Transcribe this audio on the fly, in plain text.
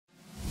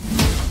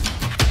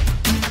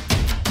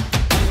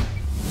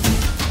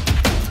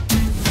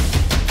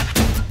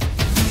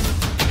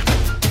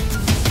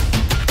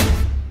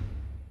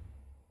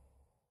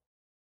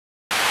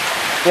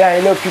Yeah,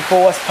 hello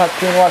people, what's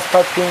popping, what's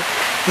popping?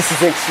 This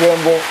is X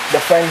Rainbow, the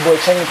fine boy,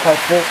 Change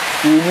Cafe,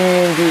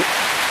 Inindi.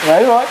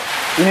 You know what?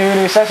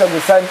 Ini bishasha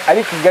gusa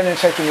ari kuganira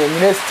shaking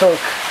let's talk.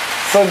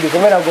 So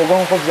ndikomera gogo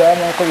nko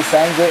byama nko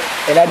bisanzwe,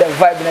 another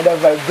vibe, another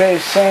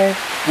vibration.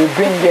 We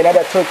bring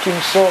another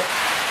talking show.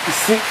 You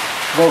see,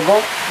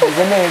 gogo,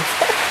 isn't it?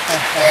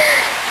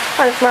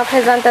 Ma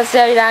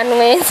presentation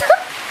iranweza.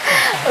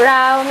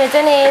 Bravo,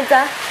 meze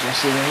neza.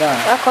 Yashimira.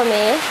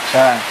 Bakomeye.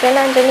 Cyane.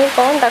 Kenanje ni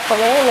bonda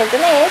komeye meze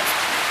neza.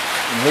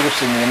 Nje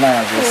gushimira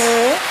Imana gusa.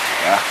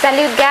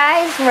 Salut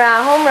guys,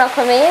 muraho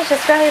murakomeye.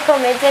 J'espère que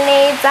meze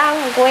neza,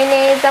 muguwe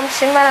neza,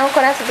 mushimira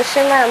nko nasi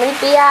dushimira muri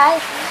BI.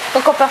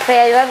 Kuko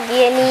parfait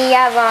yababwiye ni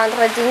ya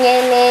vendredi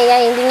nyene, ya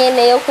indi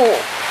nyene yo ku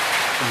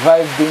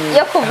vibing.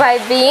 Yo ku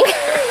vibing.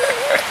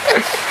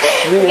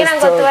 Kugira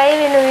ngo tubaye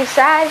ibintu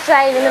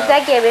bishasha, ibintu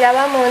byagiye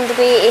biraba mu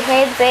ndwi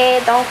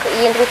iheze, donc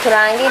iyi ndwi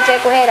turangije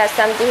guhera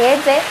samedi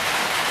iheze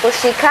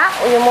gushika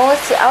uyu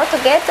munsi aho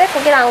tugeze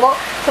kugira ngo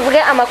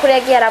tuvuge amakuru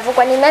yagiye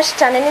aravugwa ni menshi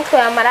cyane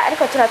nitwayamara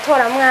ariko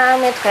turatora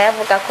mwamwe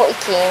twayavuga ko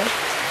ikintu.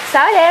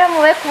 Sawa rero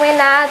mube kumwe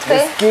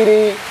natwe.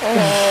 Skiri.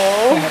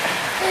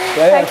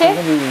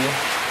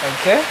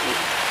 Okay.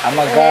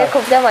 Amagaba. Ko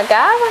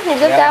by'amagaba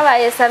nibyo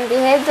byabaye samedi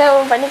iheze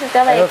umva nibyo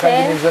byabaye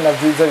kandi nibyo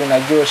navyiza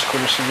binaryoshye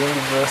kurusha ibindi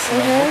byose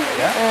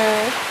navuga.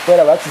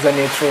 Kubera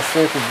batuzaniye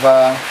trophy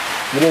kuva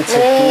muri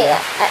Ethiopia.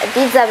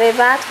 Diza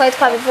beba twari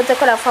twabivuze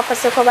ko rafa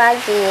pase ko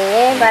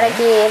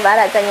baragiye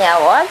barazanye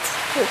award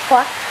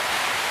yitwa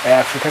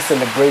Africa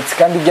Celebrates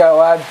kandi bya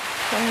award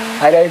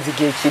hari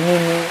igihe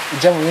kinini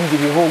ija mu bindi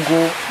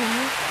bihugu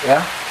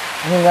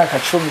nk'imyaka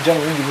 10 ija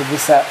mu bindi bihugu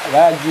gusa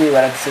bagiye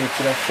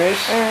baraduserukira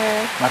fresh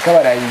maka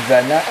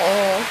barayizana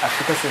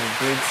Africa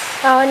Celebrates.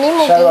 Aho ni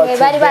mu gihe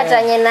bari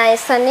bajanye na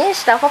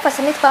Esanish rafa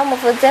pase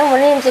nitwamuvuze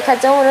muri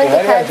imbyikazi yo mu Burundi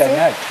kazi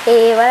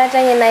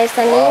barajanye na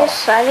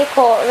Esanish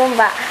ariko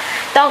rumba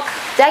donc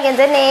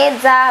byagenze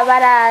neza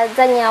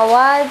barazanye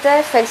award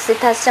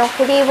félicitations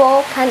kuri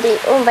bo kandi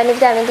urumva ni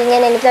bya bindi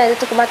nyene ni bya bindi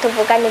tuguma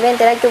tuvuga ni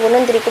bendera ry'u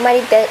Burundi riguma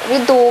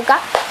riduga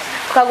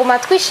tukaguma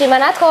twishima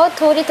natwe aho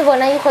turi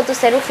tubona yuko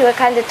duserukiwe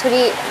kandi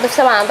turi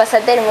dufite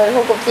abambasaderi mu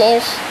bihugu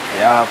byinshi.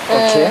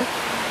 Okay.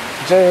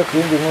 Je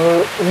kubindi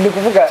ndi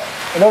kuvuga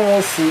no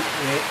munsi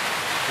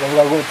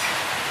bavuga gute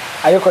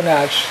ariko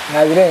nacu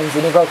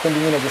nabirenze niko akundi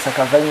nyine gusa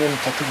kavanye nyine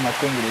cyatuguma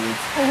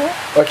twongereza.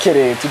 Okay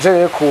rero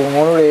tuje ku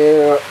nkuru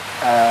rero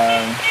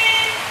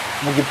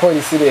mu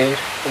gipolisi rero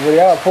ubu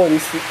rero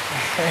abapolisi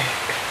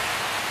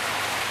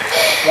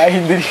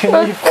bahinduriye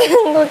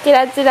ngo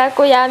kirazira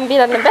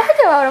kuyambirana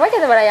mbega bahora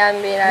bageze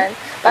barayambirana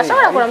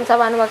bashobora kuramutsa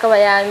abantu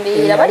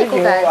bakabayambira bari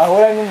kugaza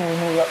ahora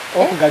n'umuntu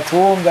wo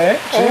kugatumba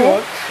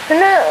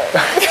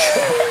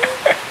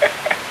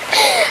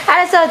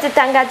arasohotse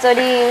itangazo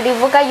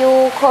rivuga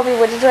yuko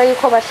bibujijwe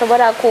yuko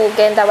bashobora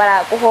kugenda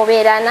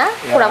baraguhoberana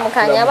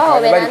kuramukanya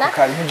bahoberana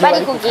bari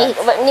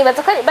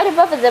nibaza ko bari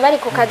bavuze bari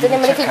ku kazi ni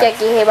muri kijya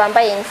gihe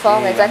bambaye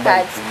uniforme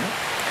z'akazi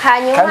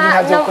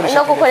hanyuma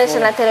no gukoresha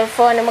na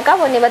telefone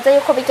mugabo nibaza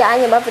yuko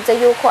bijyanye bavuze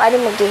yuko ari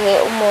mu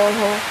gihe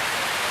umuntu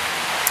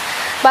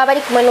baba ari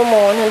kumwe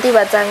n'umuntu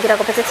ndibaza ngira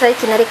ko petse ari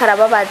kintu ariko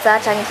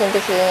arababaza cyangwa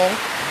ikindi kintu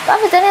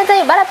bavuze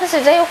neza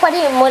barapesheje yuko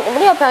ari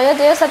muri iyo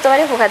periode yose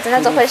bari ku kazi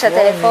ntazo koresha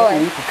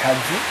telefone ku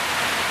kazi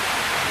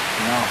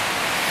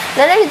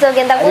none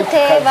bizogenda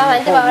gute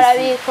babandi bahora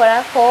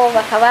bikora ko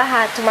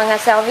bakabahatuma nka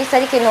service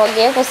ariko ikintu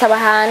ugiye gusaba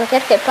ahantu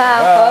quelque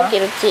part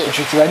ukababwira uti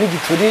ico kiba ni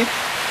gituri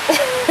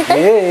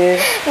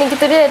ni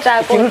giturire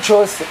cyako ikintu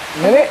cyose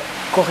none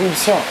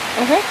corruption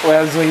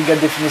urazohiga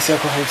definition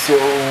ya corruption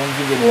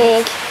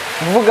umvige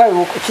kuvuga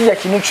yuko kijya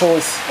kintu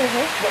cyose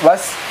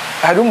basi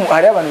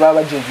hari abantu baba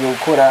bajeje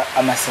gukora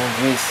ama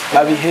service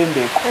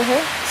babihembeko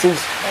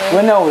sivyo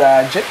wena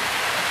uraje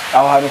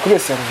aho hantu kuri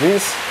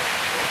service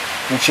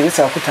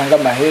nicibisa kutanga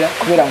amahera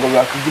kubera ngo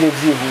bakugire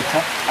byihuta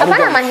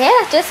abana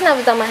amahera je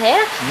sinavuza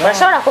amahera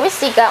urashobora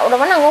kubisiga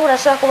urabona ngo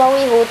urashobora kuba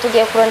wihuta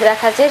ugiye kurondera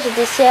akazi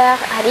judiciaire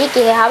hari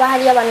igihe haba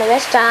hari abantu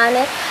benshi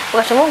cyane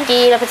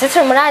ugacumubwira peut-être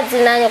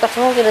murazinanye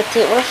ugacumubwira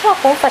uti urashobora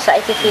kumfasha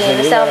iki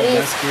kintu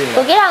service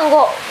kugira ngo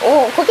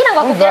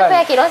akubwire ko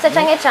yakironse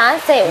canke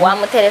chance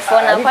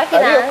wamutelefona kwa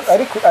kiranze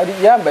ariko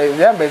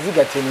yambaye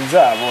zigateni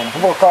zabo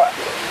kuvuga ko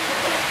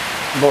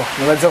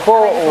nibaza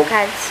ko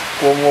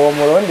uwo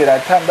murondera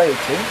atambaye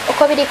te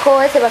uko biri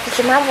kose bafite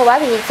impamvu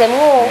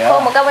babihitsemo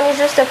uko mugabo ni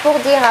juste pour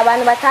dire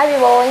abantu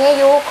batabibonye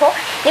yuko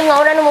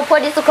nimwahura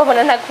n'umupolisi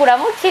ukabona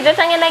ntakuramukije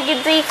canke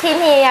nagize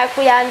ikintu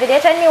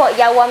yakuyambire canke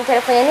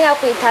wamutelefone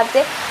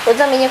ntiyakwitabye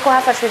uzomenye ko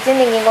hafashwe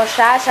izindi ngingo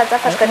nshasha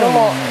zafashwe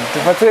n'umuntu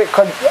dufate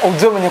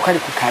uzomenye ko ari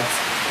ku kazi.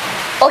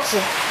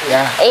 Okay.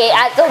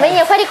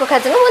 Azomenye ko ari ku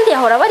kazi n'ubundi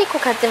yahora bari ku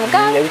kazi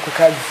mugabo ari ku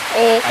kazi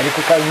ari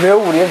ku kazi rero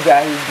buriye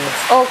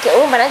byahindutse. Okay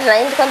urumva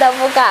nanje ko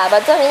ndavuga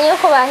bazomenye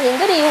ko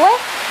bahinduriwe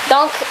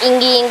donc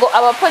ingingo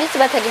abapolisi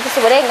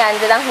batagifise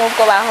uburenganzira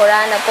nk'ubwo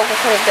bahorana bwo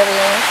gukora ibyo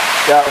bintu.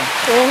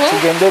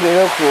 Tugende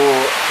rero ku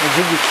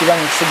gihugu kiba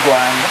mu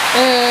Rwanda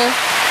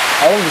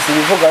aho mbise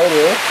bivuga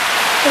rero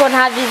ngo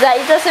nta visa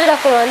izosubira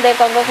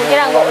kurondekwa ngo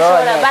kugira ngo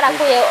ushobora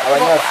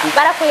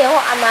barakuyeho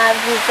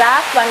amaviza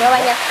ku bantu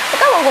b'abanya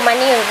ukaba nguma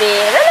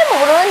niyumvira rero mu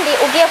Burundi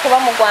ugiye kuba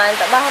mu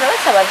Rwanda bahora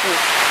basaba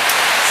visa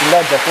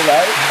sindaja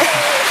kubaye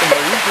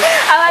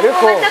abantu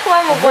bamaze kuba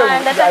mu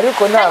Rwanda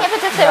canke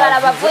petetse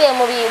barabavuye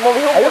mu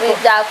bihugu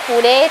bya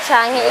kure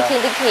canke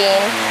ikindi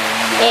kintu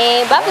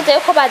bavuze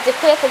yuko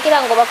bazikuye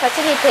kugira ngo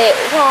bafatirite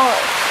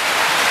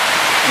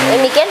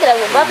imigendera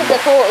bavuze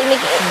ko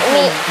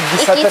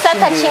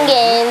ikisata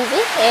c'ingenzi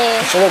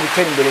ushobora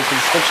gutera imbere ku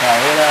isoko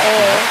cahera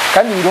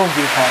kandi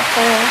birumvikana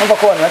numva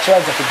ko abantu baca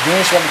baza ku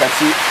byinshi bavuga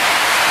ati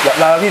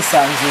baba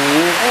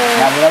bisanzuye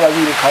nta muntu aba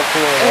birukako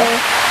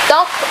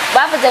donc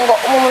bavuze ngo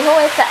umuntu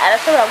wese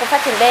arashobora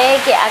gufata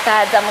indege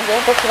akaza mu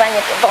gihugu kibanye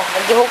mu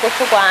gihugu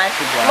cy'u Rwanda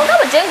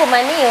mugabo je nguma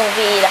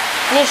niyumvira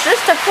ni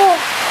juste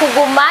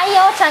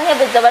kugumayo canke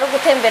bizoba ari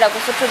gutembera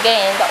gusa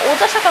tugenda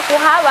uzoshaka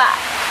kuhaba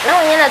naho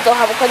nyene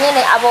azohaba uko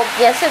nyene abo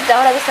byase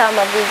byahora bisaba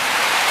amaviza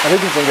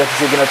ariko izo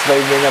tuzogenda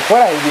turabimenya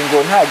kubera ingingo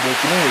nta gihe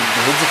kinini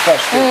gihe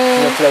zifashwe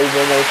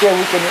turabimenya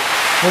buke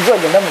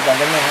ntuzogenda mu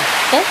Rwanda naho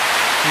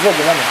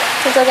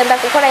tuzogenda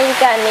gukora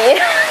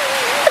ibiganiro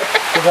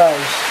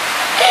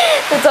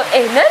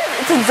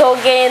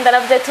tuzogenda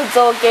navyo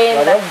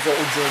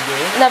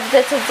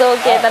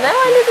tuzogenda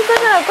nawe ndi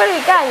tuzogenda gukora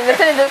ibiganiro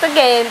ndetse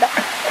tugenda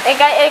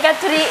ega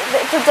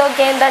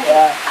tuzogenda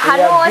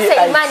hano hose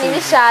Imana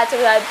ibishatse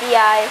bya BI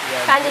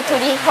kandi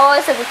turi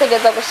hose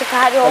dutegereza gushika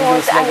hariho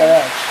hose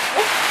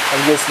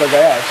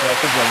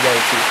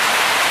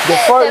the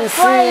more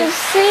you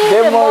see,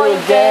 the more you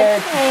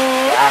get.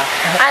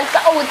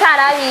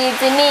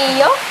 Utarabizi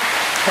niyo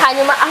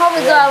hanyuma aho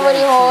muzoba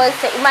muri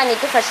hose Imana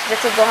idufashije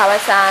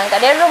tuzohabasanga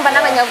rero urumva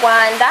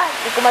n'abanyarwanda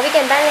biguma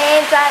bigenda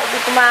neza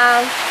biguma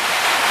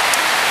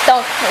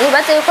donc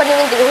nibaze yuko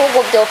n'ibindi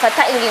bihugu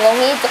byofata ingingo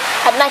nk'izo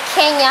na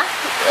Kenya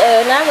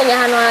nabonye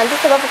ahantu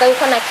handitse bavuga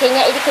yuko na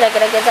Kenya iri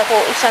kiragerageza ko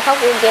ishaka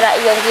kugera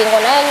iyo ngingo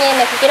nayo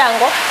nyene kugira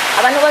ngo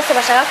abantu bose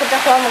bashaka kuja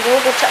kuba mu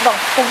gihugu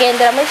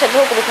kugendera muri ico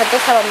gihugu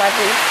bitadusaba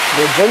amaviza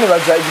je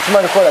nibaza igituma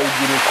ariko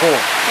barabigira uko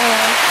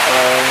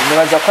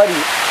nibaza ko ari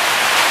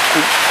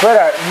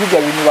kubera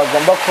n'ibyo bintu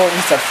bagomba ko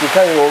East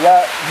Africa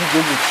yoba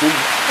nk'igihugu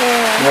kimwe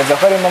nibaza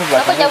ko ari impamvu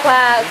bakujya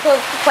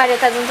kwa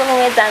leta zunze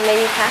ubumwe za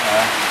Amerika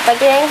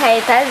bagire nka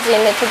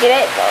Etats-Unis tugire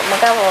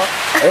mugabo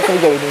ariko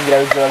ibyo bintu ngira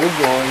bizoba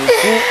bigoye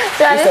East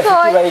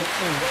Africa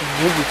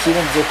igihugu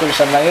kimwe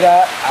byokoresha amahera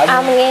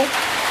amwe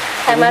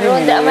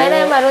amahera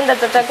y'amarundi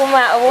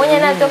ataguma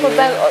ubonye nabyo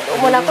kuza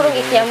umuntu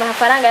akurungikiye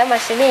amafaranga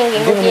y'amashiringi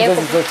ngo ugiye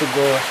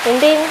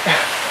indimi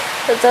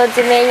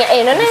tuzozimenya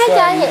none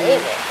hajyanye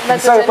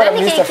bazozana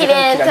n'ikiri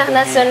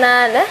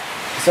international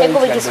ego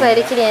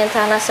bigiswahili kiri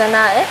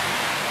international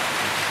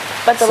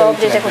bazoba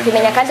oblige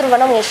kukimenya kandi urumva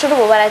no mu ishuri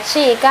ubu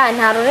baraciga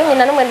nta rurimi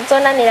na rumwe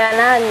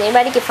ruzonanirana niba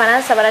ari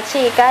igifaransa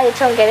baraciga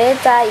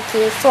icongereza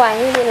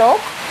ikiswahili no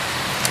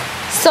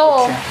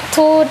so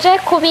tuje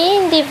ku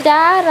bindi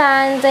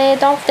byaranze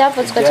donc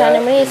byavuzwe cyane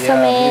muri iyi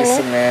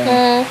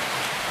somene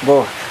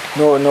bo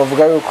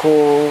novuga yuko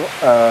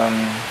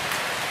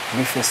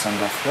Bifes on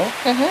the floor.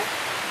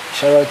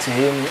 Shout out to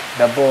him,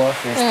 d'abord,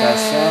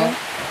 félicitations.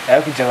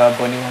 Ariko ija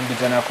babone ibihumbi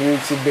ijana kuri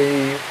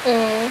YouTube.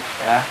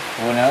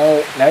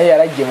 Nawe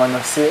yaragiye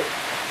manose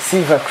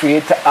Silver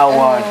Creator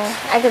Award.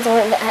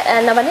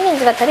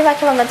 N'abaririmbyi batari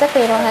bake bamaze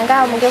kuyironka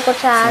ngaho mu gihugu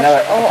cyacu.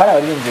 Apana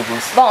abaririmbyi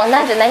gusa. Bon,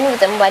 nanje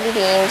nanyuze mu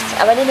baririmbyi.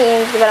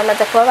 Abaririmbyi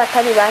baramaze kuba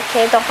batari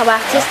bake, donc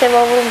abartiste bo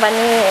urumva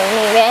ni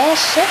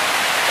benshi.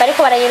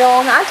 bariko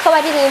barayironka atwo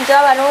baririmbye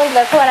b'abarundi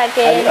bariko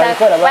baragenda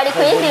bari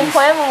kuyindi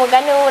poem mu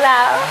mugani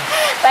w'uraho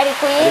bari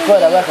kuyindi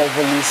barabaka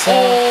evolution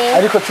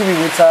ariko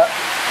tubibutsa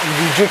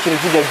bijukire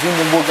zijya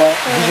byindi mbuga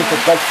digital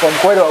platform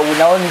kwero ubu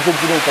nawo nizo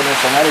ziri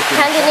international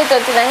kandi nizo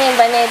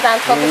tunahemba neza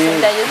two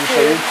gushinga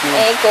YouTube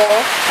ego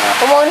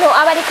umuntu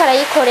aba ariko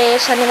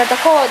arayikoresha nibaza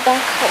ko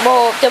donc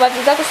bo byo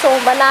bavyiza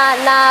gusumba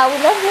na we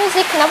love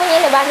music nabo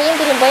nyene bari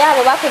indirimbo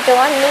yabo bakwije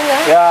 1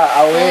 million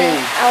away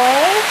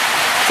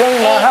Turn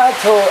my heart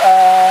to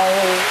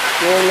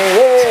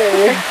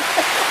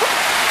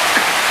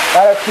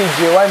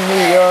barakwije 1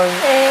 million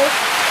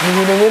ni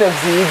ibintu nyine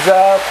byiza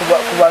ku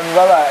bantu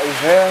baba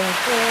jeune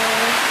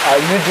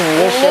new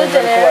generation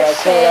bariko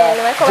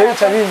barakora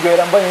je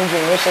bingwera mbonye new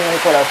generation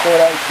bariko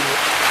barakora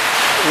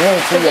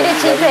tugira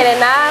icyizere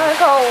nawe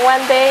ko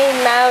one day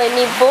nawe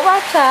ni vuba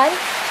cyane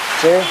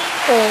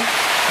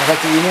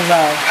Akati ni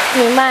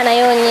Imana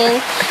yonyine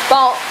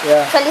bon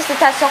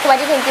félicitations ku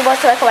baririmbyi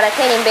bose bariko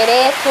baratera imbere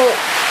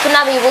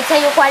tunabibutse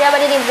yuko hari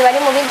abaririmbyi bari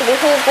mu bindi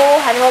bihugu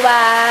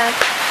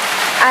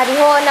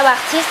hariho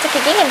n'abartiste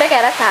kigingi mbega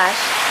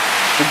yaratashe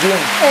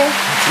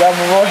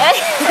turamubona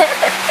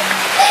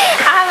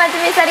aha amaze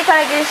iminsi ariko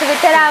aragirisha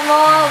ibiteramo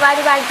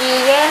bari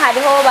bagiye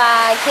hariho ba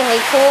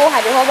Kimiku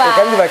hariho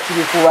kandi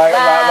bakiriku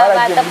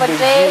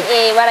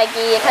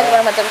baragiye kandi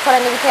baramaze gukora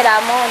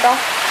n'ibiteramo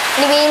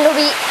ni ibintu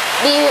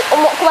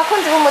ku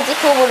bakunzi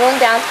b'umuziki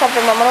w'Uburundi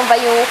vraiment murumva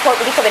yuko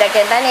biriko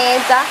biragenda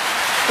neza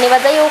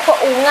nibaza yuko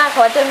uyu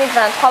mwaka wa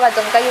 2023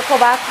 bazovuga yuko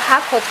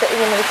hakozwe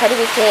ibintu bitari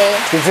bikeya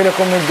twizere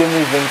ko muri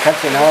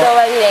 2024 naho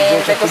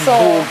birenze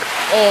gusumba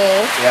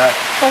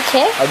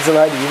Okay. hazoba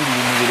hari ibindi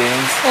bintu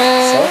birenze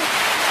so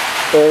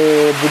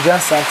budget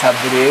sans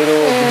tabou rero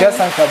budget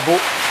sans tabou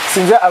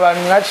sinzi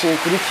abantu mwaciye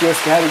kuri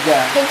kiosk hari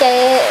ryari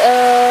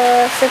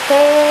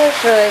c'était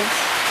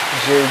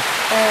jeudi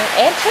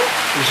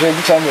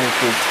jeudi cyangwa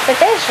mercredi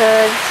c'était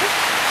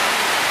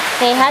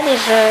jeudi hari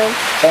jeudi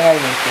cyangwa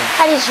mercredi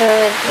hari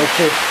jeudi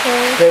okay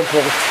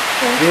perfect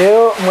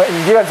rero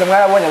ndibaza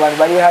mwarabonye abantu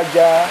bari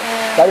hajya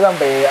bari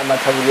bambaye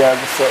amataburiya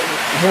gusa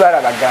ntibari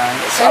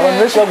abaganga abantu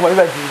benshi baguma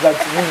bibaza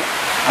ati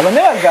aba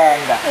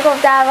n'abaganga ngo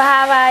byaba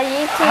habaye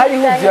iki hari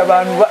huzuye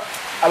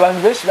abantu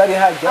benshi bari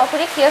hajya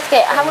kuri kiosk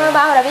hamwe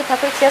bahora bita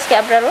kuri kiosk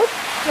ya Brarut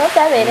no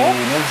byabereye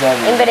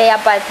imbere ya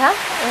Bata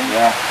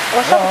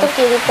washaka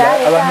kutubwira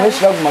ibyari abantu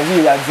benshi baguma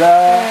bibaza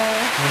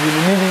ibintu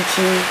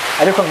n'ibiki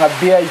ariko nka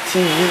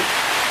BITV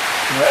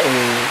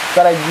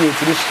twaragiye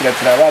turishikira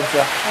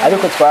turabaza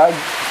ariko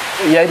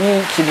yari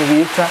ikintu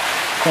bita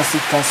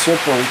consultation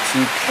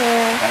politique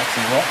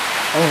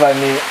umva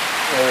ni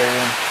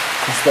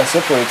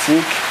consultation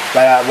politique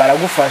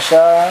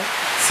baragufasha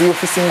si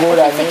ufise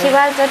ingorane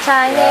ikibazo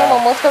cyane mu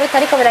mutwe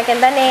bitariko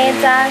biragenda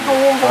neza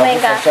nk'uwumva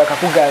umenga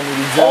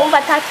akakuganiriza wumva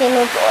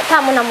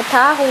atamuntu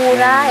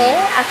amutahura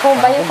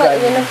akumva yuko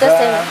ibintu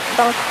byose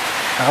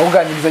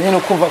akakuganiriza nyine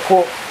ukumva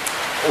ko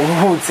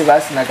uruhutse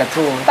basi na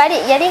gatoya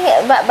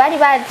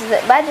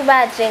bari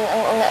baje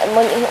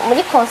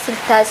muri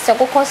consultation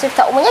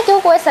gukonsulta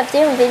umunyagihugu wese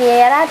avyiyumviriye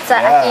yaraza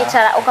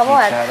akicara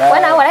ukamubaza we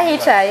nawe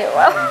warahicaye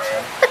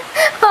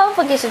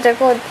bavugishije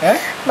gute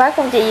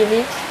bakubwiye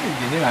ibiki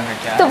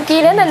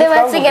tubwire none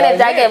basi ingene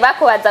vyagiye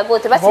bakubaza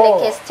gute basi les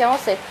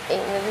questions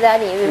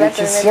vyari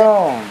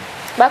ibibazo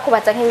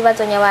bakubaza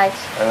nk'ibibazo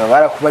nyabaki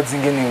barakubaza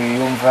ingene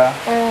wiyumva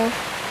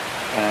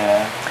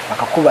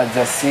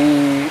bakakubaza si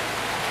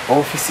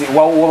ofisi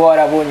wowe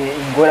warabonye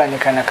ingorane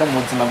kanaka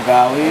mu buzima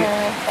bwawe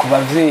ku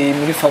bavyeyi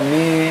muri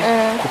famille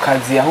ku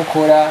kazi aho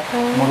ukora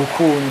mu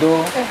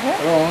rukundo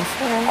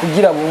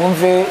kugira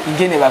bumve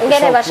ingene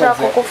bashobora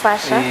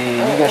kugufasha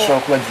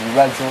nigashobora kubaza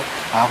ibibazo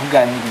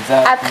ahakuganiriza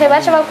après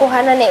baca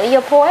baguhana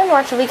iyo poème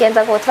wacu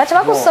bigenza gute baca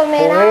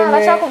bagusomera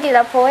baca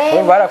bakubwira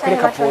poème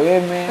barakwereka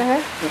poème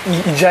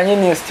ijanye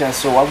n'iyo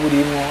situation waba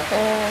urimo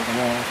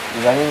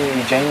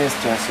ijanye n'iyo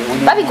situation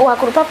urimo babiguha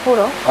ku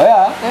rupapuro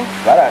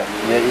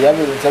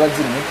zaba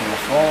ziri muri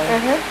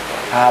telefone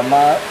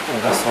hama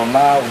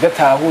ugasoma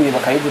udatahuye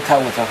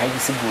bakayigutahuza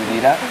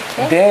bakayigusigurira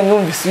then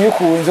numvise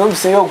yukunze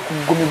wumvise yo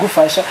kuguma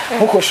igufasha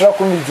nkuko ushobora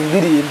kumviriza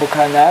indirimbo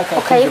kanaka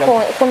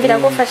ukumvira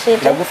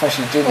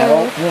gufashije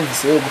naho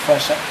numvise yo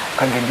gufasha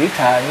ukagenda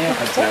uyitahanye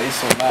ukazira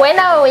isoma we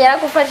nawe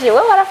yaragufashije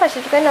we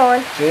warafashijwe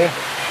none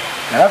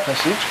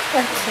narafashije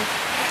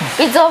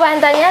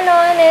bizobandanya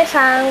none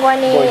cyangwa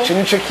ni ico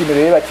nico kintu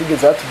rero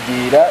batigeze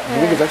batubwira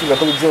ntibigeze batubwira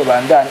ko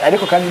bizobandanya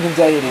ariko kandi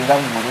ntibyaherenga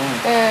mu Burundi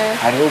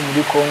hariho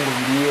muri Congo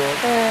biriyo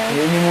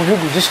ni mu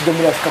bihugu byinshi byo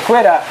muri Afrika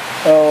kubera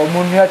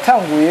umuntu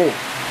yatanguye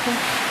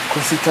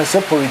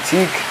consultation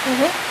politique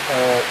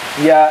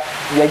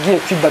yagiye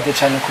kwibada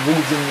cyane ku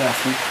bihugu byo muri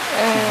Afrika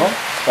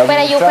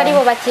kubera yuko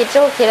aribo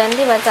batijukira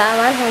ndibaza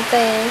abantu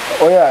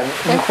oya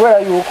ni kubera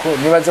yuko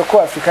nibaza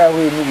ko Afrika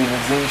yahuye n'ibintu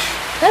byinshi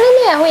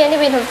none yahuye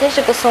n'ibintu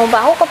byinshi gusumba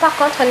ahubwo par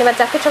contre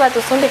nibaza ko ico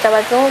badusumbije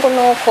abazungu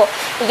nuko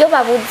iyo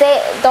babuze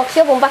donc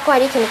iyo bumva ko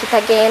hari ikintu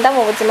kitagenda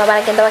mu buzima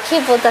baragenda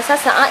bakivuza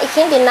sasa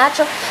ikindi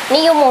naco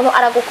niyo umuntu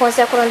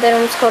aragukonsera kurondera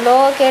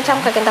umusicologue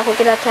cyangwa ukagenda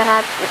kugira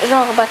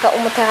genre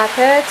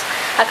umuthérapeute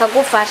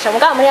akagufasha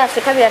mugabo muri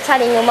Afrika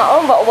biracari inyuma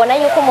urumva ubona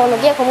yuko umuntu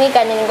ugiye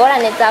kumwiganira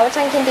ingorane zawe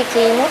cyangwa ikindi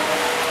kintu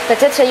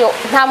peut-être yo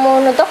nta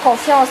muntu de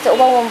confiance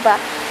uba wumva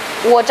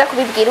woja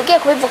kubibwira ugiye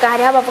kubivuga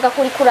hariho abavuga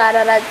ko uri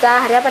kurararaza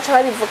hariho abaca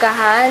babivuga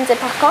hanze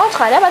par contre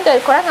hariho abandi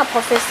babikora nka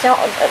profession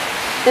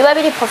biba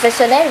biri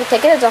professionnel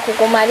bitegerezwa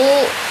kuguma ari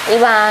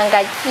ibanga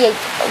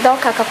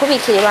donc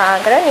akakubikira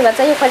ibanga rero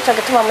nibaza yuko arico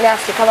gituma muri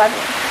Afrika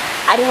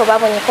ariho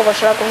babonye ko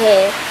bashobora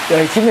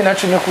guhera ikindi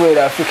naco ni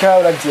kubera Afrika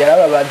uragiye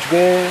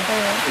yarababajwe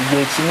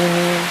igihe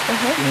kinini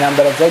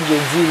intambara zagiye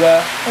ziba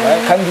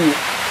kandi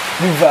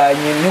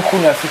bivanye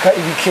n'ukuntu Afrika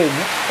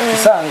ibikenya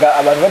usanga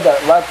abantu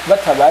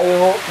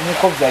batabayeho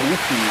nk'uko byari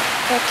bikwiye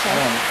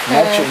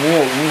naco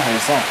niyo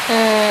raison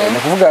ni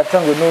kuvuga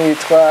yatangwe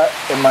n'uwitwa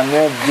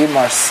Emmanuel Di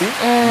Marcy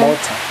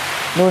Mota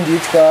n'undi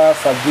yitwa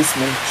Fabrice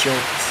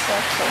Melchior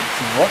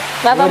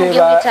baba mu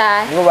gihugu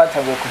cyane nibo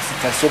batanguye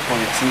consultation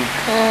politique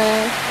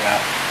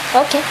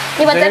okay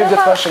nibaza rero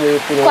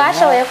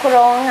twashoboye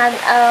kuronka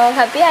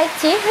nka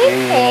BITV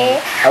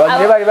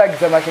abantu bari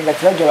bagize amakenga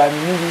tibajya abantu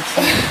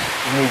n'ibiki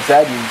ni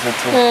byari ibyo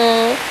tu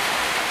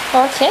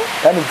okay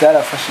kandi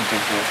byarafashije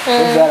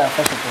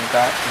byarafashije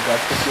bwa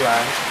twese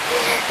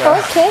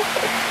okay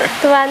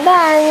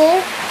tubandanye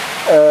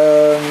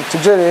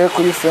tuje rero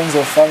kuri Friends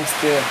of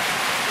Farmstead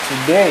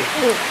today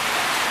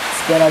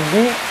it's gonna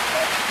be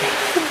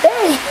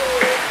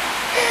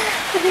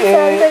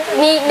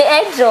ni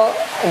ejo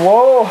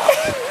wow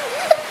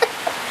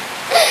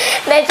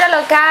Nejo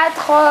lo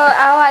 4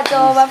 aho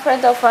azoba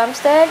Friends of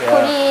Farmstead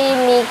kuri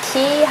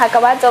Miki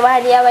hakaba azoba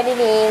hari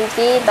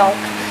abaririmbyi donc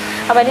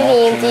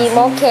abaririmbyi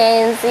Mow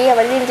Kanzie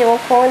abaririmbyi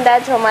mukunda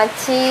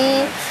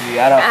Tomati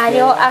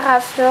hariho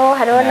Arafro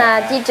hariho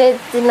na DJ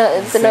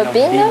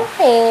Zinobino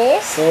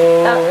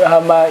so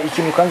hama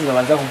ikintu kandi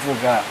nabanza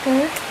kuvuga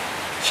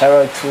shout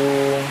out to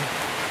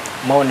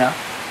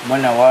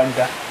Mona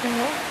Wanda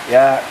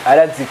ya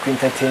arazi ku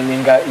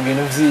entertaininga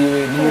ibintu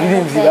vyiwe ni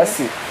muririmbyi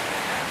basi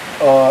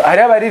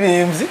hari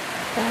abaririmbyi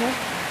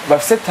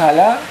bafise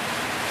tala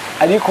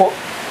ariko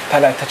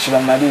tala tachiba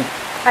mari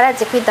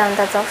arazi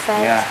kwidandaza offer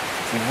yeah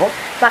tivo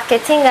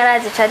marketing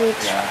arazi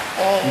carico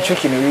nico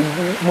kintu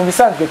mu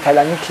bisanzwe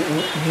tala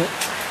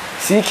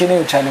si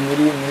ikeneye cyane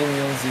muri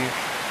music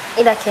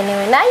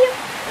irakenewe nayo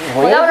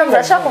mugabo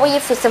murashaka kuba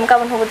yifise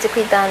mugabo ntubuzi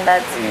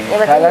kwidandaza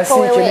niba si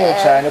ikeneye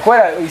cyane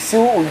kubera isi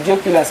ugiye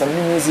kwilansa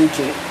muri music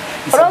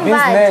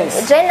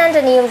je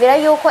nanje niyumvira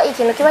yuko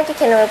ikintu kiba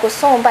gikenewe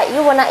gusumba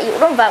iyo ubona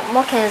urumva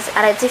Mow Kanzie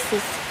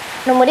arazifise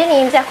no muri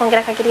nimvye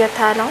akongera akagira iyo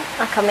tano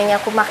akamenya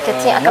ku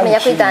marketing akamenya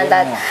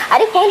kwidandaza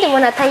ariko undi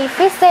muntu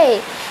atayifise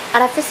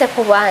arafise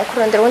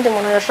kurondera undi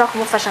muntu yoshobora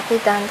kumufasha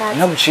kwidandaza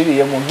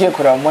nabuciriye mugiye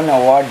kuraba Mona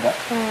Wada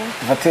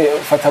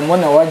fata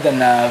Mona Wada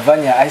na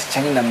Vanya Ice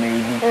canke na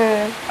Meili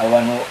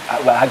abantu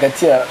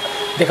hagati ya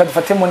reka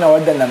dufate Mona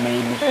Wada na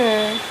Meili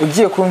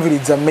ugiye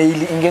kumviriza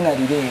Meili ingene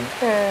aririmba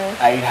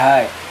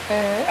ayihaye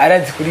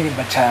arazi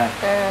kuririmba cyane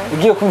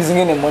ugiye kumviriza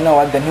ingene Mona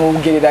Wada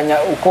ntiwugereranya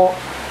uko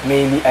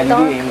Meili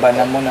aririmba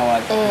na Mona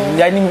Wada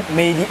yani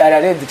Meili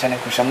arareze cyane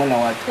kurusha Mona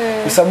Wada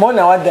gusa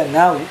Mona Wada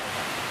nawe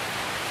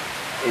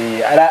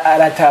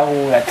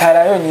aratahura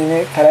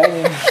tarayonyine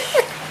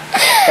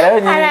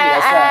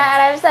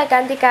arabisa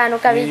kandi kantu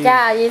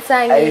kabijyaye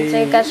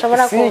isangije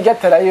gashobora ku si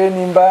gatarayo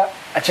nimba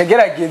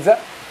acagerageza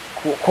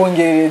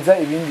kongereza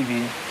ibindi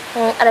bintu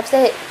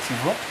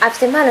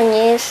afite impano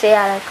nyinshi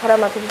arakora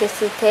ama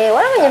publicité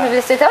waramenye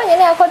publicité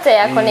abanyene yakoze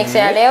ya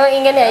connection leo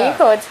ingene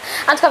yayikoze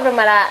antwa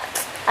vraiment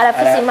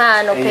arafise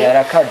impano pe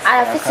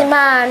arafise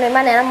impano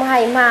Imana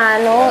yaramuhaye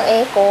impano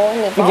ego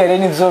nibwo bigere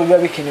nivyo biba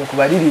bikenewe ku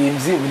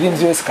baririmbyi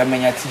uburinzi wese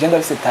kamenya ati je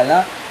ndafise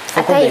talent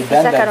kuko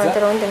ndayidandaza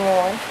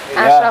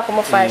ashaka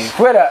kumufasha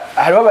kubera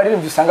hari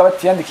abaririmbyi usanga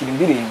batiyandikira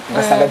indirimbo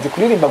ugasanga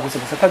zikuririmba gusa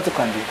atazi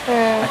kwandika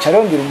aca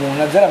arondera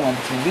umuntu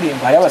azaramwandikira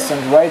indirimbo hari aba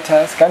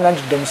songwriters kandi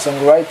nanje ndom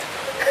songwriter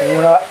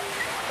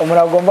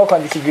umuntu agomba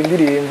kwandikira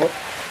indirimbo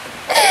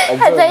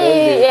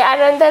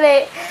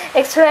arondere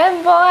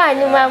extrembo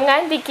hanyuma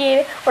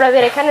mwandikire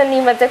uraberekana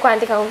nimaze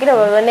kwandika kugira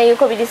babone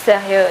yuko biri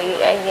sérieux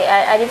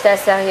ari vya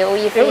sérieux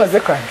uyifise maze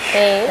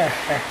kwandika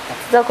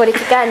zokora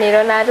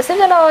ikiganiro naje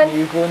sivyo none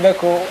bikunda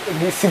ko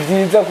si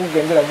byiza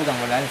kugendera avuga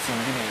ngo nansi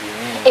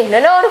ndine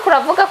none uri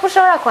kuravuga ko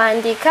ushobora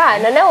kwandika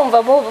none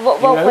wumva bo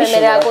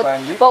kwemerera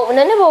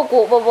none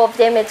bo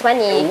vyemezwa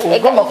niki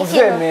ugomba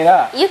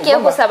kuvyemera iyo ugiye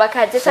gusaba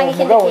akazi canke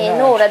ikindi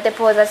kintu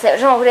uradeposa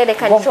jean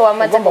kurerekana ico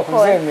wamaze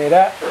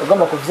gukora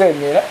ugomba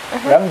kuvyemera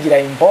urambwira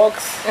inbox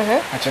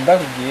aca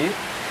ndakubwiye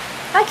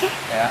okay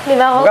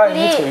nibaho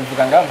kuri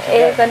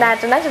ego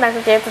naje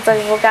nakubwiye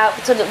tuzobivuga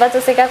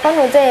bazosiga ko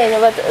ntuzenye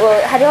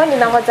hariho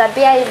nimero za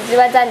BI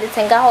ziba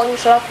zanditse ngaho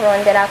ushobora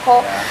kurondera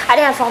ko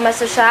ari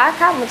information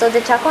ushaka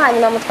muzozica ko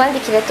hanyuma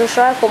mutwandikire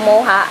dushobora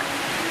kumuha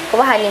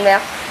kubaha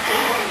nimero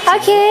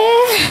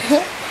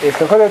okay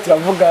twako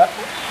turavuga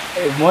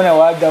Mona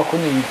Wada ko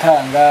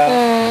nibitanga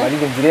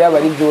baririmbire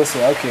y'abari byose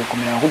bakwiye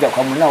kumenya kujya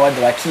kwa Mona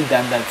Wada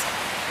bakidandaza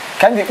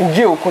kandi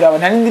ugiye ukuraba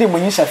nta n'indirimbo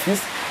nyinshi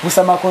afise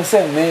gusa ama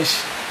concert menshi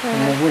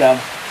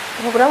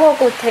umuguramo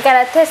gute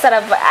karatesa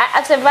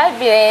afite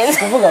vibe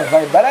kuvuga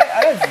vibe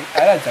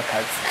arazi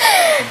akazi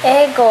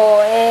ego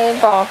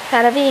bon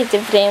arabizi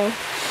vraiment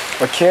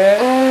okay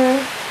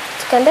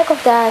tukende ko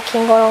bya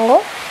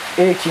Kingorongo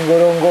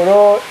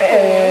Kingorongoro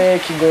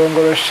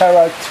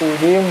shout to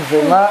him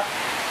vraiment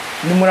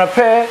ni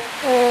murape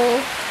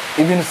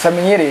ibintu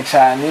tutamenyereye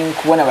cyane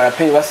kubona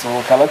abaraperi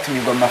basohoka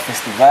batumirwa mu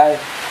festival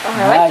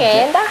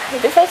bagenda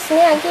the fest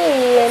ni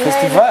agiye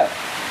festival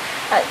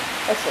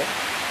okay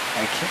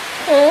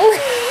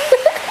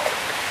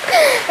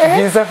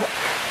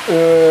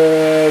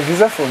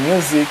visa for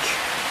music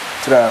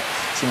tra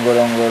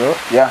Kingorongoro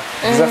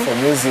visa for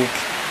music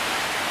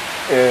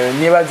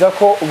nibaza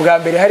ko ubwa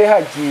mbere hari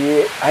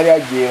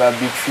hagiye ba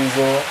Big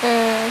Fizzo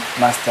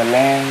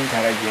Masterland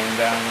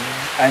haragenda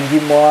Andy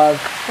Moag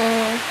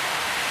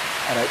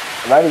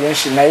bari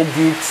benshi na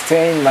Edith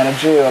Stein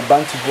manager wa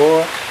Bantu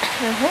Bo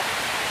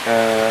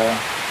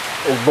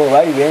bo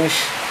bari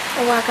benshi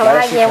wakaba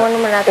hagiyemo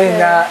n'umunatwe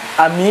na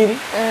Amiri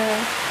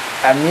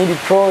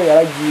Pro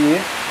yaragiye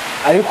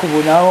ariko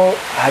ubu naho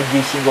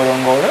hagiye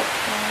Kingorongoro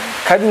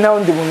kandi naho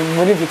ndi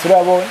muri byo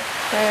turabona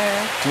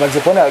tumaze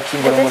kubona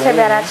Kingorongoro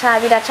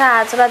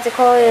biracaza urazi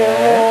ko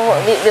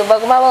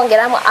baguma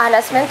bongeramo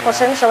la semaine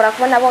prochaine ushobora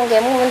kubona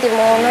bongeyemo ubundi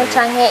muntu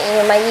canke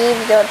inyuma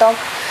y'ibyo donc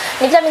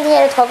nivyo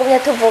bindi twagumye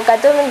tuvuga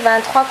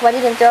 2023 ku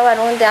baririmbyi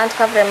b'abarundi en tout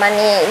cas vraiment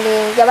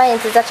ni yabaye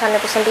nziza cyane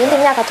gusumba iyindi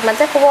myaka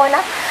tumaze kubona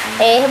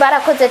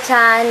barakoze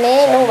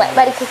cyane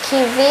bari ku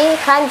kivi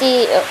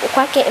kandi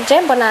kwake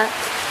je mbona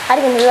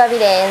ari ibintu biba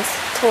birenze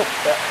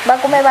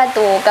bagume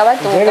baduga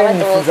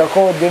nifuza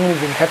ko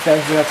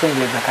 2024 nzira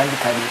twongereza kandi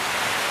kari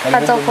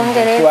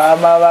bazokongereza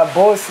aba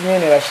boss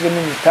nyene bashiremo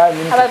imitahe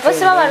aba boss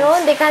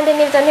b'abarundi kandi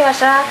nivyo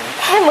ntibashaka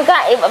muga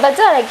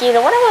bazaragira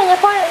warabonye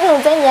ko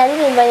ntunzenye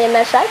yaririmbanye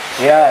na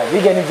Shaka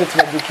biga nivyo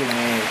tuba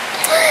dukeneye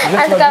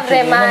Atuka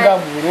vraiment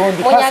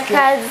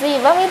munyakazi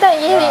bamwita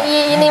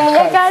ni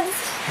munyakazi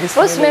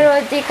Bruce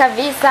Melody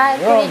kabisa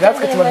kuri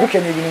gatwe tuba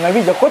dukeneye ibintu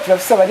nkabijya ko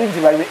turafise abarinzi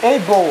bari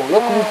able yo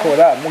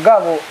kubikora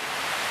mugabo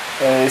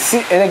si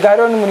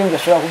elegaro n'umurinzi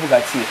ashobora kuvuga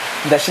ati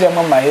ndashiramo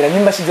amahera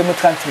nimba shizemo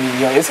 30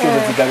 millions est-ce que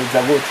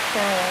nzigaruza gute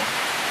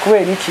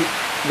kubera iki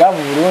ngaho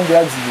mu Burundi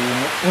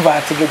yazibintu umva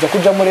hategereje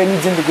kuja muri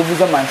n'izindi guvu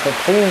za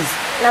entreprise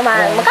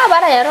mugabo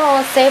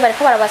barayaronse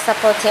bariko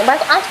barabasupporting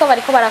antwo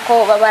bariko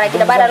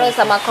baragira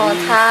bararonse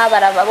amakontra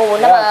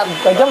barababona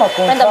bajya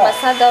amakontra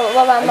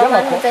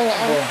babamamuzenya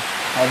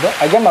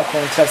ajya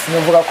amakontra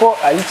sinovuga ko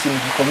ari ikintu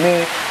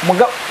gikomeye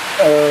muga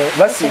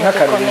basi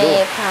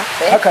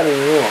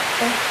nk'akarorero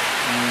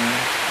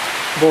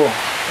bo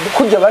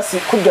kurya basi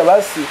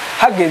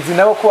hageze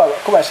nabo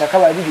ko bashaka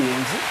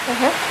abaririnzi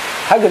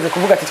hageze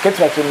kuvuga ati twe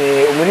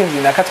turakeneye umurinzi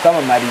naka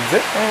twamamarize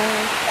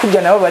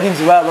kurya nabo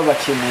barinzi baba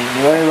bakeneye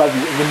ni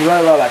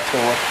baba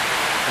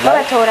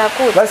babatora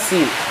kuri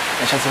basi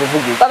nashatse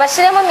kuvuga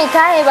babashiremo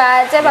mitahe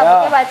baze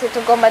bavuge bati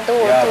tugomba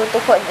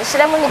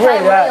dushiremo mitahe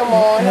muri uyu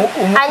muntu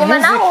hanyuma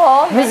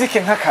naho muzike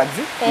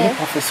nk'akazi ni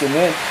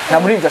professionnel nta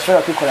murinzi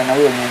ashobora kwikora nawe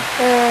wenyine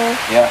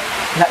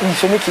na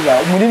insho nikiba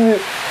muri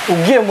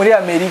ugiye muri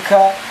Amerika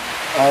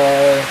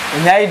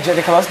Niger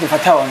reka basi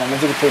dufata abana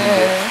maze gutera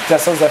imbere za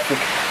South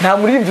Africa nta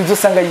murinzi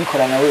uzosanga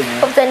yikora nawe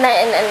wenyine of the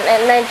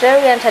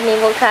Nigerian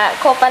tanibuka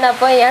ko pana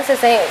boy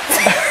yasese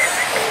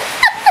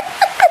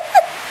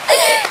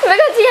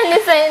ni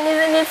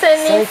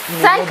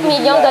 5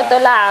 millions de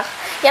dollars.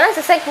 Il y en a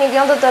 5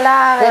 millions de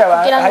dollars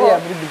kugira ngo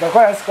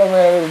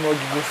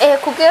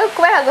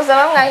kubera gusa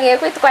bamwangiye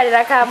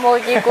kwitwarira ka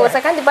mogi gusa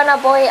kandi bana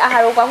boy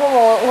aharugwa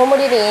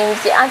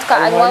nk'umuririmbyi antwa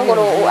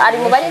anywanguru ari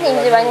mu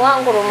baririmbyi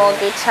banywanguru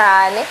mogi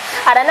cyane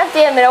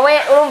aranavyemera we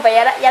urumva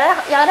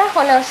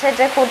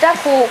yarahonosheje kuja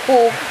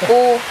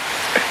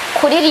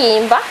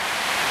kuririmba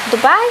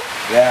Dubai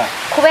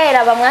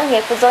kubera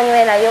bamwangiye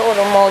kuzonywerayo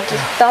urumogi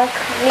donc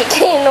ni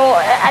kintu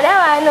ari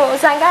abantu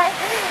usanga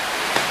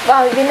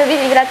ibintu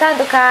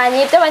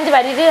biratandukanye ibyo abandi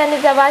baririra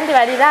n'ibyo abandi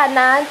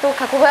barirana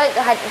tukakuba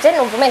je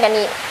numva umenga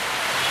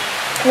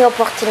ni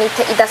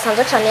opportunité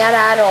idasanzwe cyane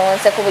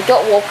yararonse ku buryo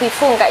wo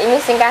kwifunga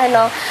iminsi ngahe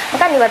no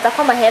kandi baza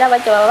ko amahera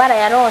bajya baba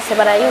barayaronse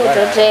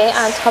barayujuje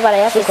antwa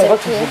barayafise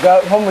tuvuga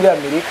nko muri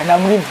Amerika nta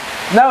muri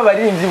n'aba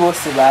baririmbyi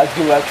bose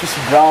bazwi ba Chris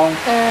Brown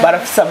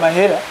barafise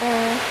amahera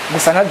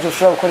gusa ntabyo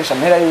ushobora gukoresha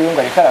amahera yiwe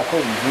ngo ariko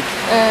arakora imiziki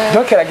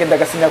donc aragenda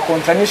agasinya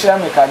contrat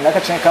n'ishirahamwe kanaka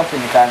canke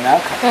company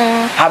kanaka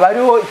haba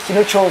hariho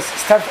ikintu cyose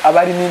staff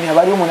abari nini haba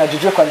hariho umuntu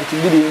ajije kwandika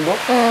indirimbo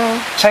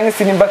canke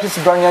sinimba Chris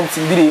Brown yanditse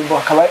indirimbo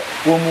akaba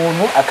uwo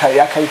muntu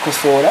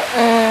akayikosora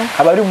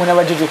haba hariho umuntu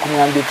abajije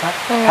kumwandika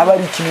haba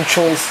ari ikintu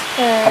cyose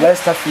haba ari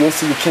staff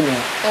yose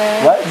bikenewe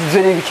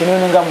ivyo rero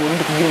bikenewe nga mu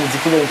Burundi kugira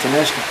umuziki ube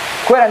international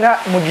kubera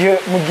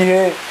mu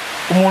gihe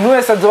umuntu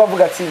wese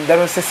azobavuga ati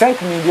ndarose 5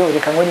 millions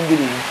reka ngo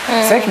indirimbo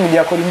 5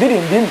 millions akora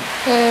indirimbo imwe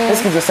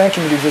est-ce que izo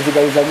 5 millions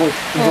zigariza gute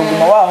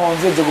izoguma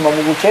wahonze zoguma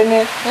mu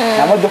bukene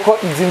na modoko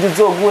izindi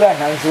zogura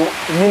ntanzo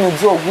nini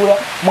zogura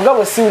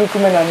mugabo si uri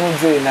kumena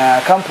nuze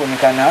na company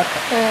kanaka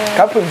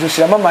company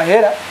zoshiramo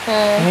amahera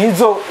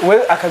nizo we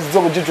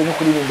akazizobujeje no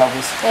kuririmba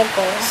gusa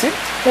si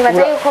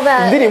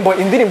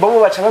indirimbo bo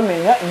baca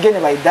bamenya ingene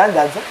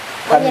bayidandaza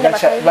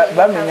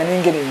bamenya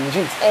n'ingene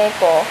yinjiza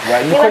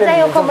nibaza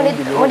yuko muri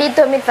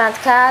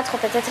 2024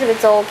 peut-être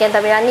bizogenda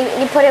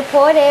ni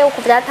pole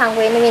uko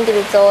byatanguye n'ibindi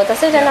bizoza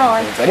sije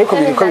none ariko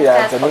biriko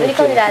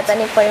biraza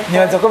ni pole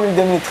nibaza ko muri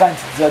 2030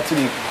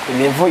 tuzaturi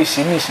level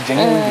ishimishije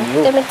n'ibindi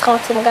bihugu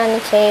 2030 mugani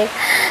kera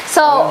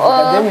so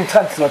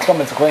 2030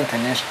 twamaze kuba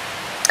international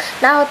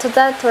naho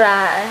tuza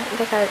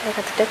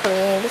reka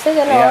tudekubindi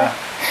sije none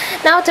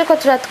naho turiko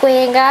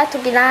turatwenga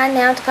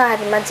tugirane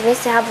twahari maze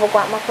imisi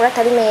havugwa amakuru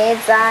atari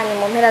meza ni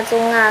mu mpera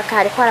z'umwaka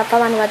hariko harapfa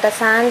abantu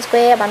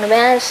badasanzwe abantu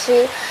benshi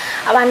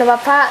abantu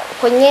bapfa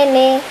ko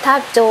nyene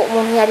tavyo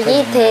umuntu yari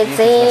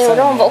yiteze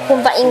urumva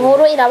ukumva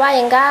inkuru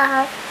irabaye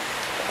ngaha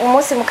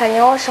umunsi mu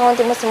Kanyosha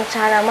undi munsi mu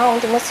Carama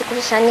undi munsi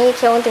kuri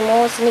Shanike undi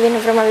munsi n'ibintu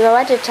vraiment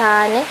bibabaje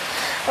cane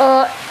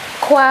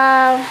kwa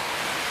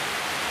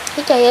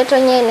hirya yejo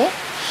nyene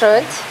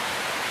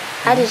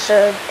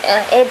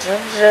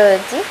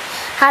jeudi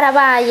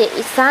harabaye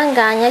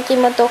isanganya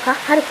ry'imodoka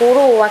hari kuri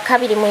uwa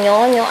kabiri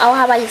Munyonyo aho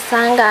habaye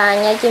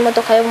isanganya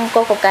ry'imodoka yo mu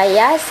bwoko bwa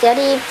Yasi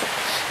yari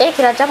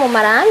kiraja mu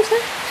Maramvya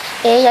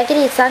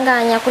yagiriye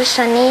isanganya kuri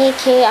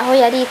Shanike aho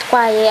yari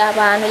itwaye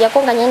abantu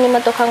yagonganye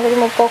n'imodoka ngo iri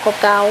mu bwoko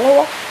bwa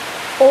uwo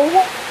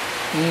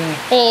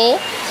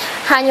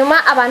hanyuma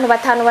abantu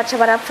batanu baca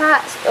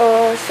barapfa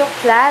sur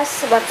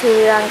place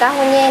bapfira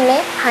ngaho nyene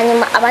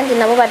hanyuma abandi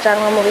nabo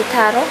bajanwa mu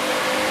bitaro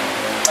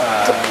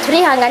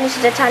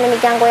turihanganishije cyane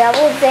imiryango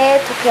yabuze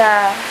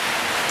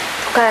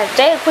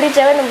tukaje kuri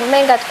jewe numva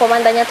umenga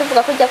twobandanya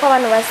tuvuga kujya ko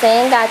abantu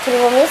basenga turi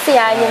mu minsi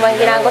ya nyuma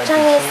ngira ngo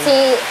canke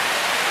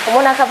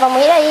umuntu akava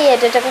muhira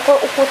yiyejeje kuko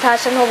uko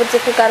utashe ntubuzi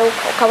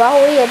kugaruka ukabaho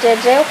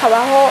wiyejeje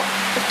ukabaho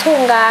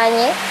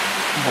utunganye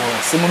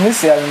si mu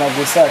minsi ya nyuma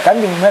gusa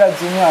kandi mu mpera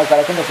z'umwaka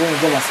arakunda kubona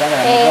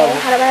iby'amasanganya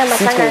mugabo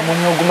sitwe mu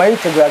nyuguma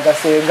yitegura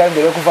agasenga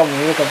mbere yo kuva mu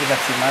mwuka akavuga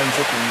ati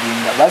manze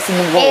kundinda basi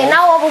nubwo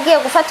nawe wowe ugiye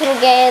gufata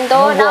urugendo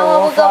nawe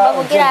wowe ugomba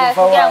kugira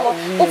ngo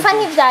gupfa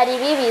ntivyari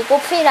bibi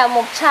gupfira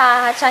mu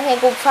caha canke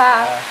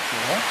gupfa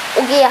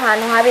ugiye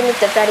ahantu habi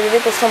nivyo vyari bibi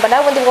gusumba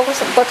nawe ubundi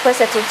bwo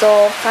twese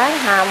tuzopfa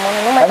nta muntu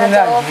n'umwe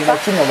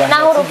atazopfa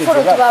naho urupfu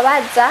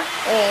rutubabaza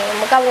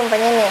mugabo urumva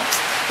nyene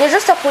ni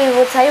juste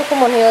kwibutsa yuko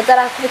umuntu yoza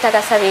arakubita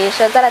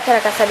agasabisho yoza aratera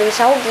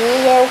agasabisho aho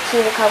ugiye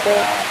ukibuka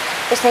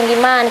gusenga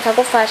Imana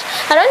ikagufasha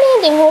hariho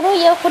n'iyindi nkuru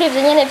yo kuri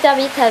ivyo nyene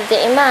vy'abitavye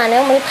Imana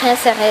yo muri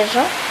Prince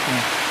Region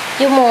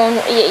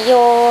y'umuntu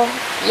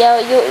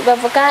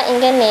bavuga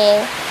ingene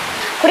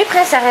kuri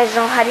Prince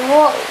Region hariho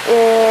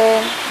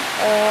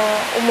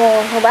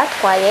umuntu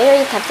batwayeyo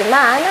yitavye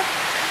Imana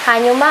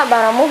hanyuma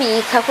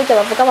baramubika kujya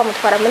bavuga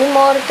bamutwara muri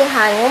morgue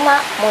hanyuma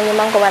mu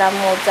nyuma ngo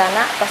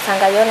baramuzana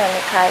basanga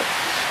yononekaye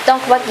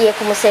donc bagiye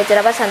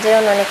kumusezera basanze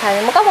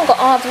yononekaye mugabo ngo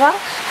ava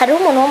hari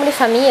umuntu wo muri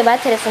famille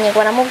batelefonye ngo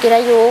baramubwira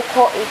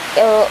yuko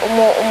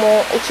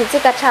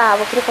ikiziga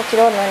cabo kiriko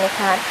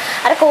kirononekana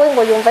ariko we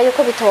ngo yumva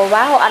yuko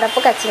bitobaho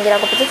aravuga ati ngira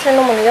ngo peut-être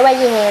n'umuntu yoba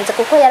yihenze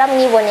kuko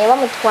yaramwiboneye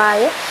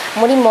bamutwaye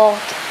muri morgue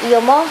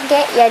iyo morgue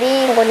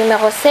yari ngo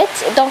numero 7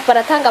 donc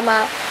baratanga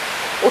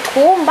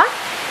utwumba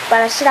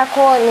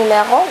barashirako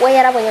numero we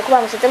yarabonye ko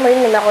bamushize muri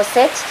numero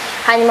 7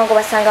 hanyuma ngo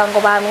basanga ngo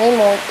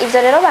bamwimuye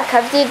ivyo rero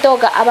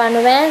bakavyidoga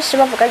abantu benshi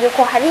bavuga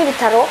yuko hari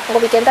ibitaro ngo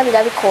bigenda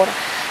birabikora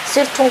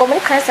surtout ngo muri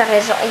Prince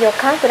Region iyo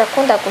canke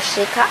irakunda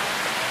gushika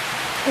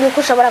yuko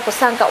ushobora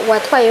gusanga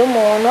uwatwaye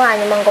umuntu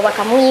hanyuma ngo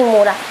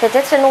bakamwimura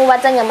peut-être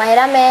n'ubazanya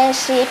amahera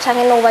menshi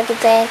canke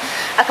n'ubagize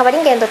akaba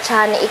ari ingendo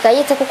cane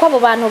igayitse kuko abo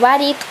bantu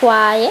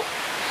baritwaye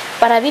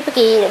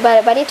barabibwira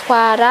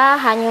baritwara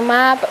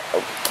hanyuma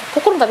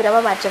kuko urumva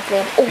birababaje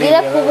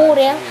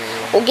vraiment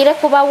ugire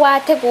kuba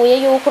wateguye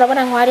yuko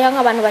urabona nko hariho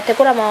nk'abantu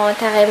bategura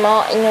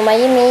amaenterrement inyuma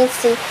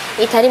y'iminsi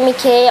itari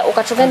mikeya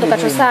ugaca ugenda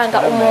ugaca usanga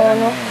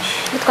umuntu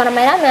bitwara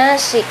amahera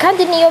menshi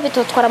kandi niyo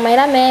bitotwara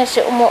amahera menshi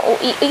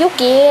iyo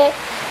ugiye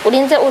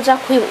urinze uja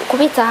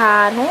kubitsa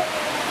ahantu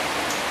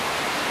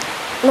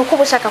nuko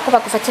uba ushaka ko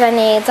bagufatira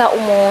neza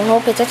umuntu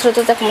peut-être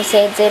uzoze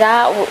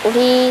kumusezera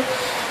uri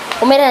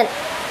umera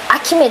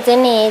akimeze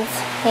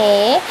neza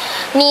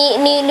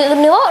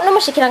niwo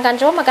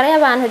n'umushikiranganje w'amagara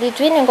y'abantu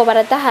Lidwine ngo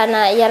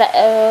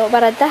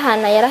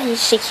baradahana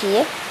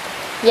yarahishikiye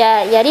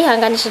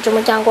yarihanganishije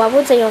umuryango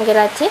wabuze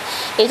yongera ati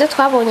ivyo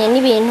twabonye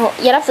n'ibintu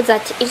yaravuze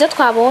ati ivyo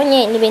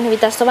twabonye ni ibintu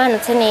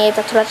bidasobanutse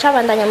neza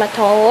turacabandanya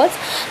amatohoza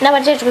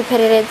n'abajejwe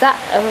iperereza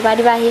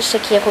bari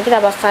bahishikiye kugira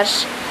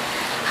bafashe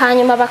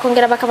hanyuma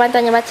bakongera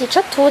bakabandanya bati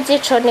ico tuzi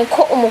ico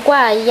niko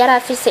umugwayi yari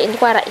afise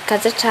indwara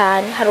ikaze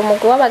cane hari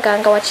umugwi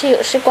w'abaganga waciye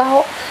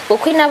ushirwaho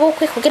bukwi na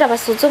bukwi kugira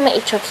basuzume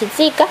ico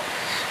kiziga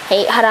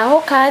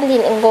haraho kandi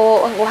ngo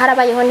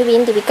harabayeho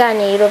n'ibindi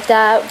biganiro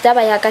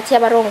vyabaye hagati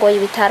y'abarongoye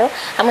ibitaro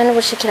hamwe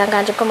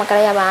n'ubushikiranganje bw'amagara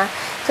y'abantu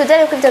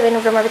tuzere ko ivyo bintu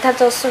vraiment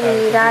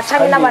bitazosubira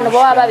canke n'abantu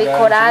baba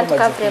babikora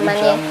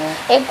tukavremanye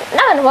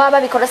n'abantu baba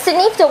babikora si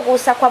n'ivyo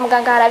gusa kwa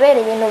muganga harabera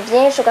ibintu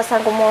vyinshi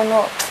ugasanga umuntu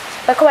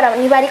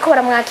ntibariko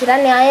baramwakira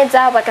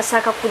neza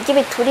bagasaka kurya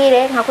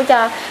ibiturire nka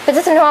kurya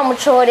peut-être niho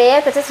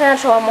wamucoreye peut-être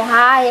naco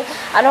wamuhaye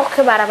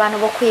ariko bari abantu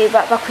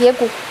bakwiye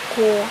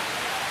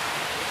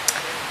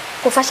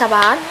gufasha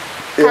abantu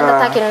kandi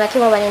atakintu na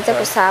kimwe barinze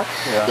gusaba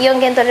iyo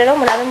ngendo rero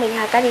murabe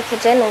muyihagarike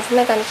je numva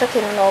umenga nico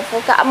kintu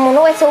novuga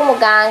umuntu wese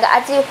w'umuganga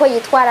azi yuko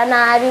yitwara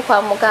nabi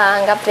kwa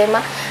muganga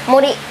vraiment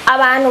muri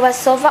abantu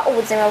basova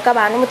ubuzima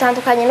bw'abantu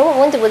mutandukanye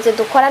n'ubundi buzi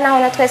dukora naho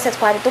na twese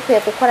twari dukwiye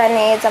gukora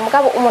neza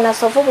mugabo umuntu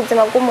asova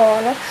ubuzima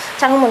bw'umuntu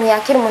canke umuntu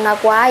yakira umuntu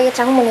agwaye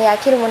canke umuntu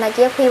yakira umuntu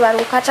agiye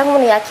kwibaruka canke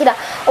umuntu yakira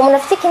umuntu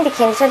afite ikindi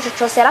kintu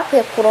cyose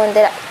yarakwiye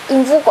kurondera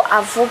imvugo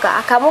avuga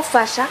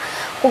akamufasha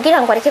kugira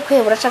ngo areke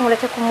kwihebura canke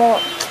areke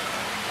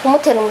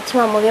kumutera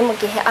umutima mubi mu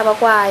gihe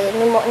abagwaye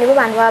nibo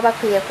bantu baba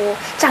bakwiye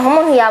canke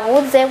umuntu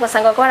yabuze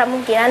ugasanga ko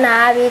baramubwira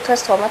nabi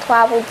twese twama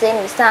twabuze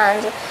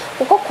nibisanzwe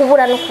kuko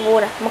kubura no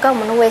kubura mugabo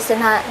umuntu wese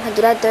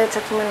ntagira derecho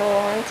kimwe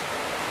n'uwundi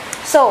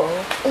so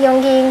iyo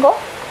ngingo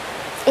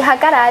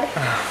ihagarare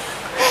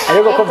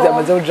ariko ko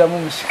byamaze kujamo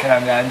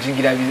umushikiranganje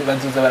ngira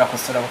bazoza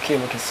barakosora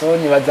bukebuke so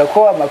nibaza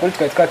ko amakuru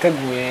twari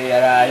twateguye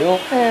yarayo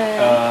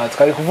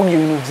twari kuvuga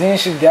ibintu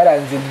byinshi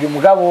byaranze ndwi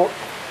mugabo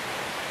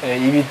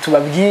ibi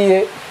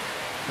tubabwiye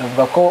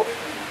navuga ko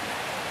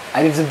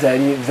ari byo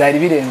byari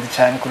birenze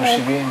cyane kurusha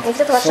ibindi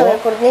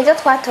nivyo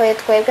twatoye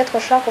twebwe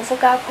twashobora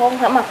kuvuga ko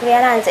nk'amakuru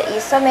yaranze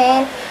iyi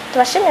somene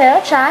tubashimira rero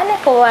cyane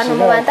ko abantu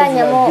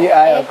mubandanyamo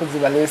abakozi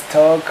ba Let's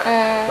Talk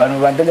abantu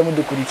mubandanya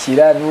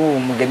mudukurikira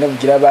mugenda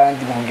mugira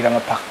abandi muhungira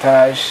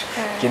amapartage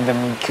genda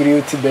kuri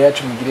YouTube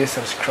yacu mugire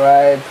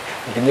subscribe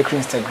mugende kuri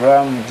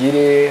Instagram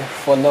mugire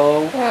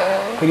follow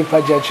kuri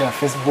page yacu ya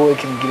Facebook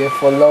mugire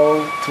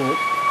follow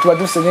tuba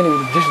dufite nyine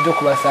ibintu byinshi byo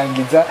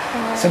kubasangiza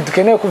so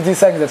dukeneye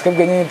kubyisangiza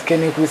twebwe nyine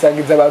dukeneye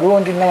kubisangiza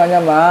abarundi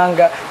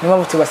n'abanyamahanga niyo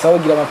mpamvu tubasaba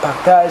kugira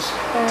amapartage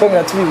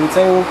twongera tubibutsa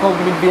yuko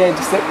muri BI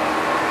dufite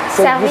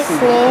serivisi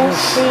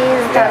nyinshi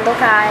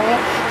zitandukanye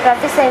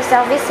turafise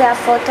serivisi ya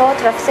foto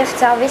turafise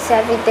serivisi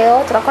ya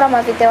video turakora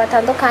amavideo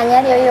atandukanye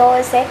ariyo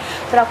yose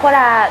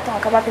turakora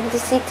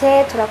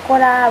amapublicité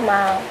turakora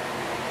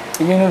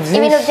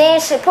ibintu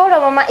byinshi Paul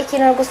mama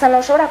ikintu gusa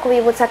ntushobora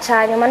kubibutsa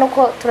cyane nyuma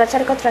nuko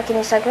turacariko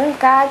turakinisha green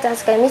card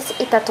hasigaye iminsi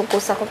 3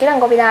 gusa kugira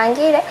ngo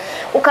birangire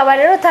ukaba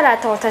rero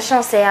utaratonta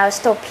chance yawe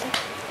stop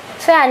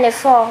fais un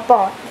effort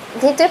bon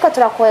ntitiko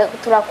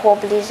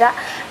turakuoblige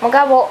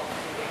mugabo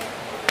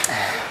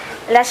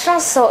la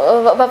chance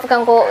bavuga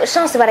ngo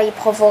chance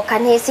barayiprovoka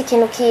ntese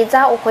ikintu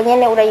kiza uko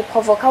nyene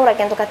urayiprovoka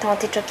uragenda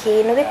ugatonta ico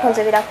kintu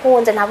bikunze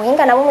birakunze nta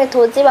buhinga na bumwe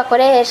tuzi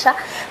bakoresha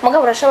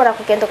mugabo urashobora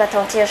kugenda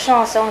ugatonta iyo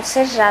chance on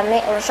sait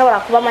jamais urashobora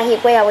kuba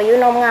amahirwe yawe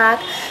y'uno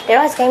mwaka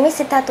rero hasigaye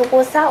iminsi 3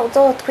 gusa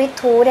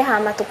uzotwiture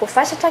hama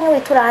tugufashe canke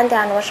witura ahandi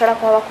hantu bashobora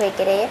kuba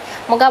bakwegereye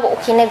mugabo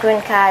ukine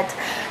green card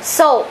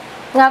so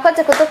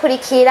mwakoze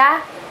kudukurikira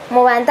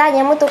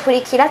mubandanye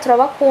mudukurikira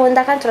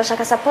turabakunda kandi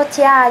turashaka support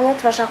yanyu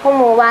turashaka ko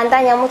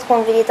mubandanya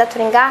mutwumviriza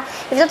turi nga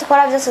ivyo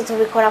dukora byose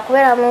tubikora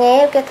kubera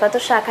mwebwe tuba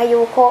dushaka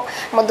yuko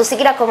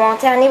mudusigira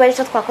commentaire niba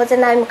arico twakoze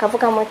nabi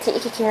mukavuga muti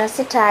iki kintu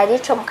si cari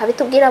co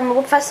mukabitubwira mu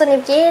bupfasoni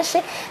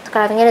byinshi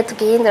tukaraba nyene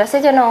tugihindura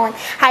sivyo none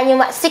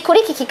hanyuma si kuri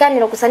iki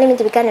kiganiro gusa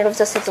n'ibindi biganiro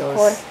byose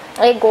dukora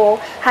ego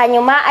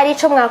hanyuma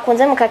arico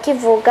mwakunze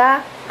mukakivuga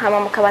hama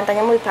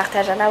mukabandanya mu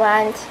bipartage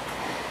n'abandi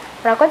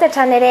murakoze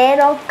cyane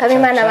rero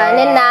kabimana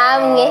bane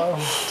namwe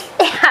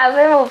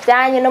habe mu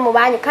byanyu no mu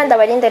banyu kandi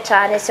abarinde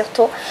cyane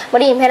surtout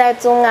muri impera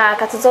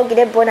z'umwaka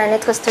tuzogire bonane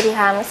twese turi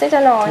hamwe sivyo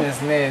none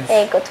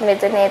ego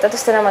tumeze neza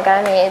dufite n'amagara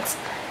meza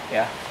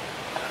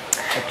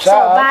so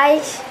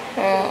bye